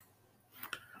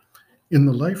In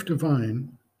The Life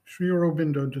Divine, Sri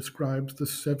Aurobindo describes the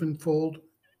sevenfold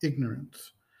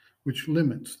ignorance which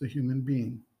limits the human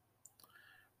being.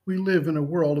 We live in a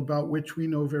world about which we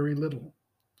know very little,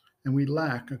 and we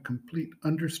lack a complete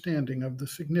understanding of the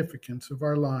significance of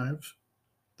our lives,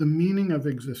 the meaning of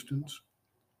existence,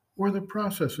 or the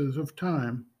processes of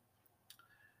time.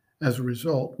 As a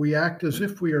result, we act as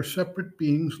if we are separate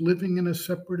beings living in a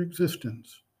separate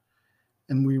existence,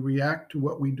 and we react to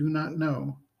what we do not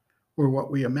know, or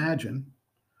what we imagine,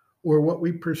 or what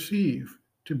we perceive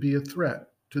to be a threat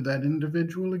to that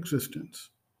individual existence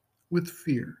with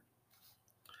fear.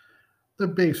 The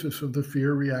basis of the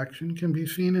fear reaction can be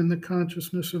seen in the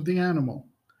consciousness of the animal,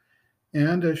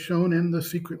 and as shown in The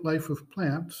Secret Life of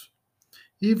Plants,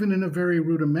 even in a very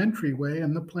rudimentary way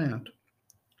in the plant.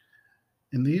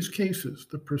 In these cases,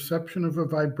 the perception of a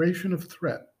vibration of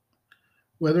threat,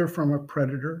 whether from a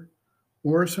predator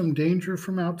or some danger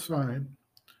from outside,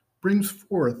 brings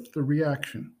forth the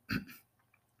reaction.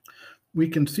 We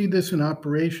can see this in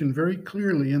operation very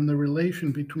clearly in the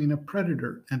relation between a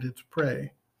predator and its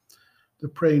prey. The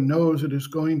prey knows it is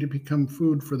going to become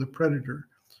food for the predator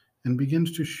and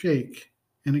begins to shake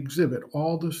and exhibit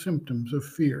all the symptoms of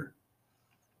fear.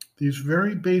 These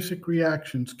very basic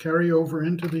reactions carry over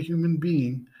into the human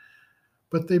being,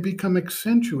 but they become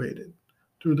accentuated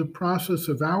through the process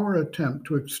of our attempt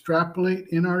to extrapolate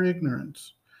in our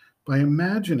ignorance by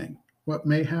imagining what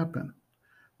may happen,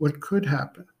 what could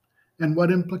happen, and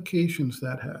what implications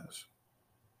that has.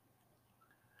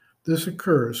 This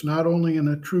occurs not only in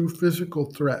a true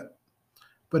physical threat,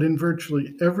 but in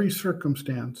virtually every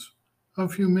circumstance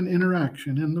of human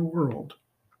interaction in the world.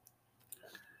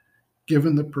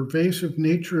 Given the pervasive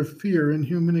nature of fear in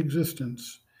human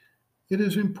existence, it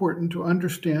is important to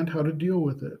understand how to deal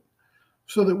with it,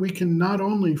 so that we can not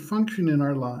only function in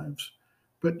our lives,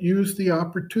 but use the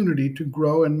opportunity to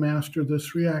grow and master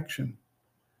this reaction.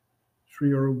 Sri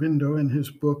Aurobindo, in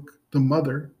his book, The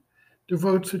Mother,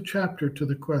 devotes a chapter to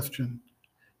the question.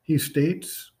 He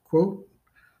states, quote,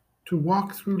 "To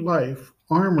walk through life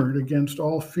armored against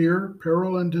all fear,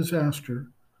 peril, and disaster,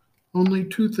 only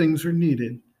two things are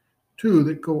needed, two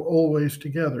that go always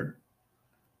together: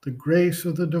 the grace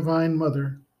of the Divine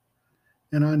Mother,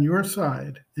 and on your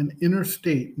side, an inner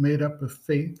state made up of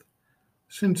faith,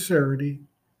 sincerity,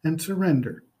 and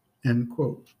surrender," end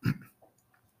quote.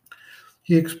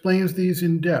 He explains these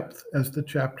in depth as the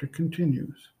chapter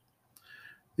continues.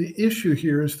 The issue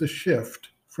here is the shift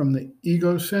from the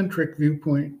egocentric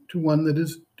viewpoint to one that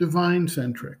is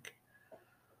divine-centric.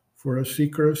 For a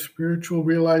seeker of spiritual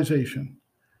realization,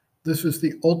 this is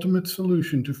the ultimate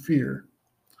solution to fear.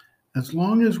 As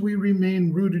long as we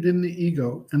remain rooted in the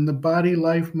ego and the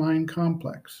body-life-mind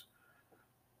complex,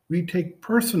 we take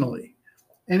personally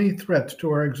any threats to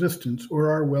our existence or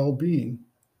our well-being.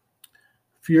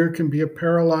 Fear can be a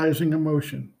paralyzing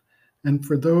emotion, and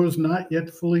for those not yet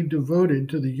fully devoted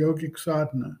to the yogic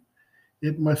sadhana,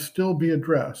 it must still be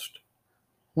addressed,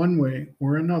 one way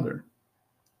or another.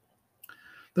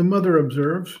 The mother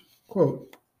observes,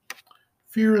 quote,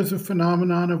 "Fear is a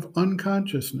phenomenon of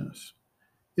unconsciousness.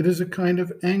 It is a kind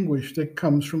of anguish that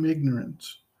comes from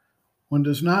ignorance. One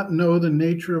does not know the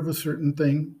nature of a certain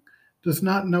thing, does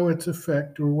not know its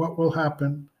effect or what will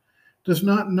happen, does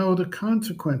not know the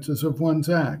consequences of one's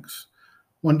acts.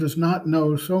 One does not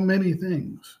know so many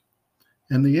things,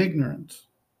 and the ignorance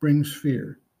brings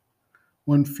fear.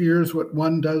 One fears what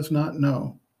one does not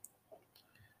know.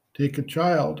 Take a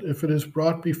child. If it is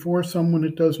brought before someone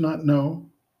it does not know,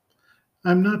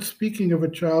 I'm not speaking of a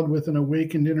child with an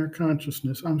awakened inner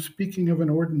consciousness. I'm speaking of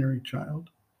an ordinary child.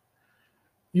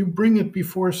 You bring it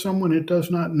before someone it does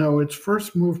not know, its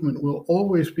first movement will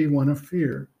always be one of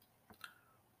fear.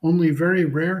 Only very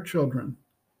rare children,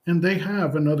 and they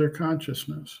have another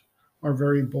consciousness, are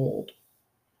very bold.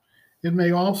 It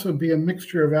may also be a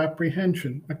mixture of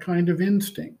apprehension, a kind of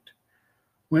instinct,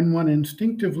 when one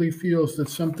instinctively feels that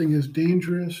something is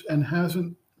dangerous and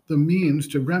hasn't the means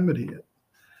to remedy it.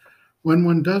 When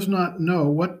one does not know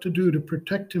what to do to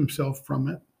protect himself from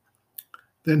it,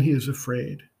 then he is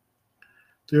afraid.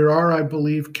 There are, I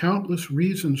believe, countless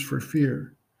reasons for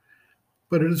fear,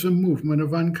 but it is a movement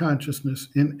of unconsciousness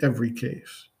in every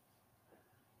case.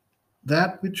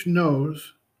 That which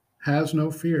knows has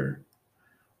no fear.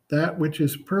 That which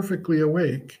is perfectly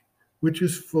awake, which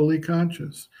is fully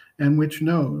conscious, and which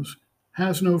knows,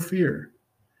 has no fear.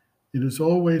 It is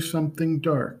always something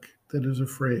dark that is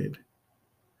afraid.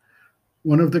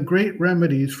 One of the great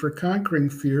remedies for conquering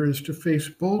fear is to face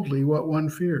boldly what one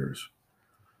fears.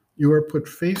 You are put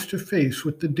face to face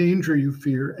with the danger you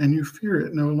fear, and you fear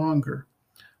it no longer.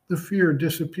 The fear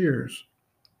disappears.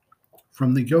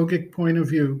 From the yogic point of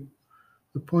view,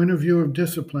 the point of view of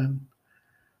discipline,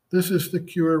 this is the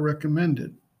cure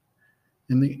recommended.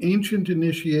 In the ancient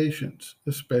initiations,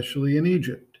 especially in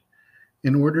Egypt,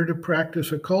 in order to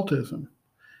practice occultism,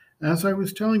 as I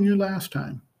was telling you last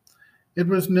time, it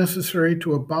was necessary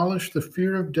to abolish the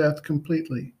fear of death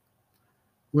completely.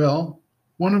 Well,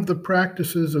 one of the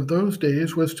practices of those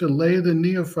days was to lay the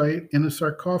neophyte in a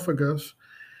sarcophagus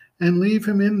and leave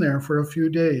him in there for a few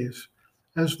days,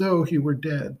 as though he were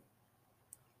dead.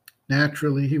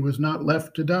 Naturally, he was not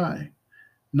left to die,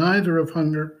 neither of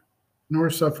hunger nor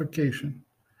suffocation,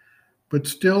 but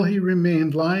still he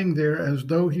remained lying there as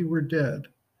though he were dead.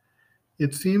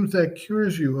 It seems that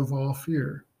cures you of all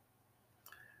fear.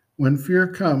 When fear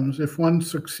comes, if one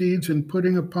succeeds in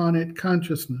putting upon it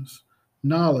consciousness,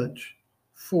 knowledge,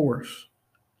 force,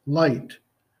 light,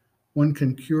 one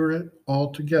can cure it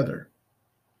altogether.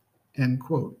 End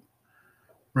quote.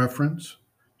 Reference,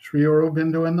 Sri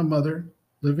Aurobindo and the Mother,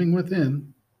 Living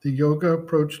Within, the Yoga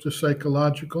Approach to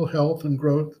Psychological Health and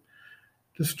Growth,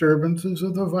 Disturbances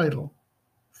of the Vital,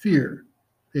 Fear,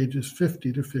 pages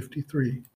 50 to 53.